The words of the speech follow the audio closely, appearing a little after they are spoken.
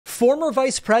Former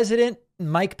Vice President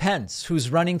Mike Pence, who's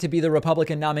running to be the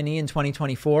Republican nominee in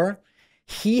 2024,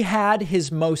 he had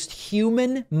his most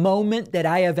human moment that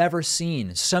I have ever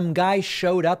seen. Some guy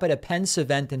showed up at a Pence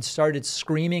event and started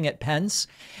screaming at Pence,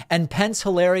 and Pence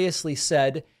hilariously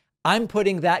said, "I'm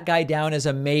putting that guy down as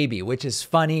a maybe," which is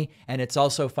funny. And it's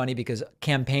also funny because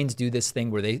campaigns do this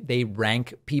thing where they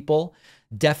rank people.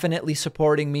 Definitely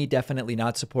supporting me, definitely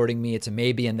not supporting me. It's a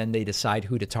maybe, and then they decide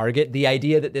who to target. The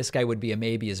idea that this guy would be a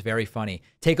maybe is very funny.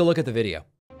 Take a look at the video.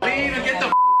 Leave and get the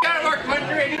out of our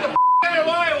country and get the out of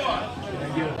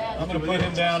Iowa. I'm going to put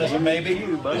him down as a maybe.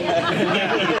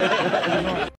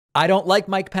 I don't like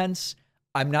Mike Pence.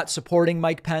 I'm not supporting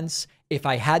Mike Pence. If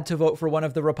I had to vote for one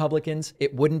of the Republicans,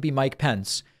 it wouldn't be Mike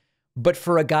Pence. But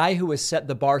for a guy who has set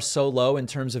the bar so low in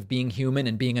terms of being human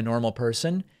and being a normal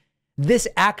person, this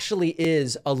actually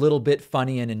is a little bit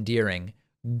funny and endearing.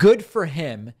 Good for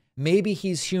him. Maybe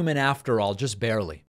he's human after all, just barely.